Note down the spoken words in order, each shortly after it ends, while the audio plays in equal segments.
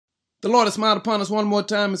The Lord has smiled upon us one more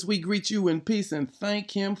time as we greet you in peace and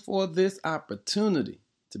thank Him for this opportunity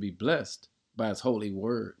to be blessed by His holy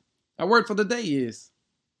word. Our word for the day is,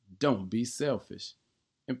 don't be selfish.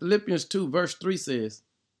 In Philippians 2 verse 3 says,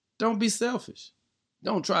 don't be selfish.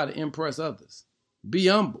 Don't try to impress others. Be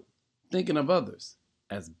humble, thinking of others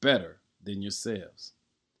as better than yourselves.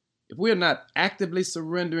 If we're not actively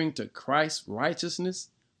surrendering to Christ's righteousness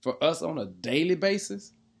for us on a daily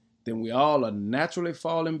basis, then we all are naturally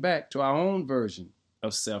falling back to our own version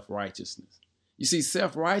of self-righteousness. You see,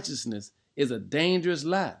 self-righteousness is a dangerous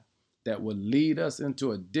lie that will lead us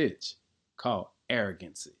into a ditch called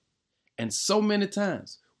arrogancy. And so many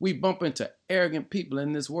times we bump into arrogant people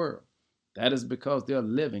in this world. That is because they're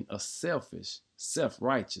living a selfish,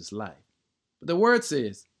 self-righteous life. But the word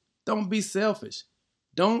says, don't be selfish.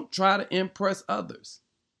 Don't try to impress others.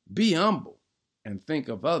 Be humble and think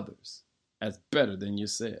of others as better than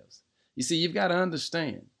yourselves. You see, you've got to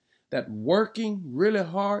understand that working really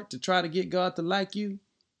hard to try to get God to like you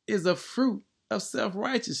is a fruit of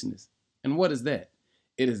self-righteousness. And what is that?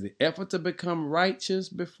 It is the effort to become righteous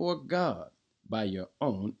before God by your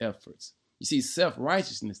own efforts. You see,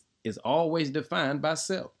 self-righteousness is always defined by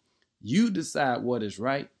self. You decide what is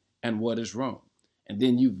right and what is wrong. And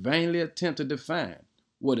then you vainly attempt to define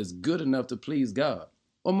what is good enough to please God.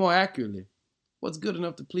 Or more accurately, what's good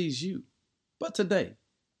enough to please you. But today,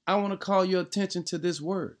 I want to call your attention to this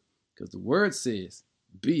word, because the word says,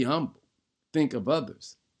 be humble. Think of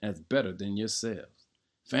others as better than yourselves.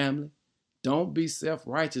 Family, don't be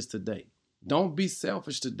self-righteous today. Don't be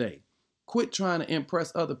selfish today. Quit trying to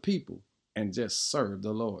impress other people and just serve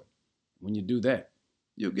the Lord. When you do that,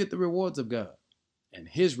 you'll get the rewards of God. And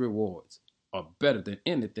His rewards are better than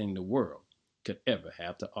anything the world could ever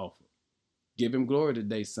have to offer. Give Him glory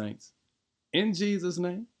today, saints. In Jesus'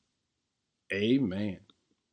 name, amen.